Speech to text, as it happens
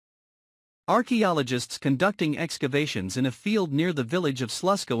Archaeologists conducting excavations in a field near the village of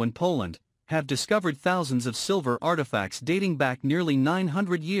Slusko in Poland have discovered thousands of silver artifacts dating back nearly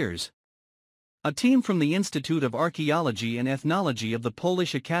 900 years. A team from the Institute of Archaeology and Ethnology of the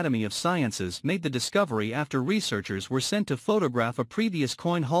Polish Academy of Sciences made the discovery after researchers were sent to photograph a previous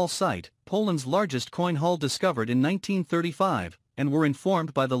coin haul site, Poland's largest coin haul discovered in 1935, and were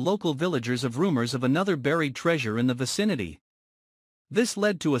informed by the local villagers of rumors of another buried treasure in the vicinity. This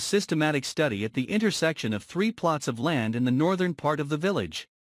led to a systematic study at the intersection of 3 plots of land in the northern part of the village.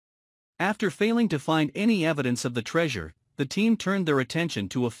 After failing to find any evidence of the treasure, the team turned their attention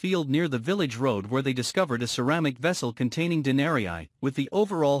to a field near the village road where they discovered a ceramic vessel containing denarii, with the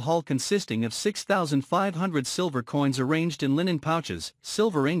overall haul consisting of 6,500 silver coins arranged in linen pouches,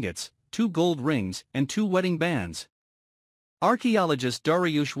 silver ingots, 2 gold rings, and 2 wedding bands. Archaeologist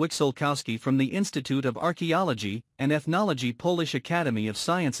Dariusz Wiksolkowski from the Institute of Archaeology and Ethnology Polish Academy of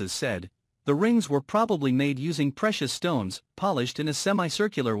Sciences said, the rings were probably made using precious stones, polished in a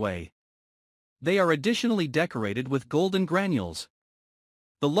semicircular way. They are additionally decorated with golden granules.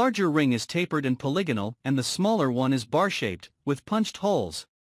 The larger ring is tapered and polygonal and the smaller one is bar-shaped, with punched holes.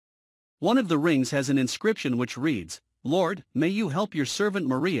 One of the rings has an inscription which reads, "Lord, may you help your servant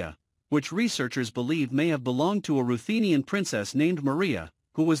Maria," which researchers believe may have belonged to a Ruthenian princess named Maria,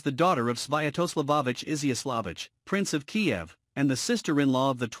 who was the daughter of Sviatoslavovich Iziaslavich, Prince of Kiev, and the sister-in-law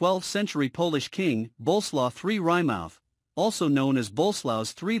of the 12th century Polish king, Boleslaw III Wrymouth, also known as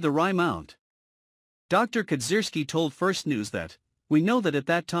Boleslaus III the Wry-Mouthed. Dr. Kadzierski told First News that, "We know that at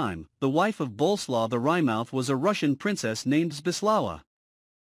that time, the wife of Boleslaw the Wry-Mouthed was a Russian princess named Zbislawa.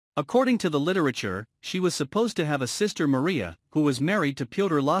 According to the literature, she was supposed to have a sister Maria, who was married to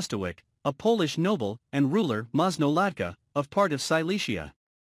Piotr Lostowik, a Polish noble and ruler Mosnoladka, of part of Silesia.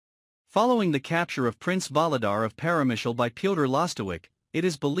 Following the capture of Prince Volodar of Peremyshl by Piotr Lostowik, it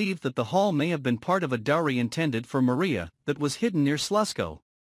is believed that the haul may have been part of a dowry intended for Maria that was hidden near Slusko."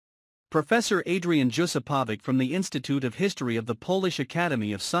 Professor Adrian Jusupovic from the Institute of History of the Polish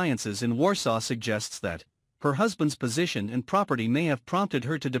Academy of Sciences in Warsaw suggests that her husband's position and property may have prompted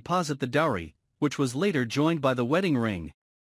her to deposit the dowry, which was later joined by the wedding ring.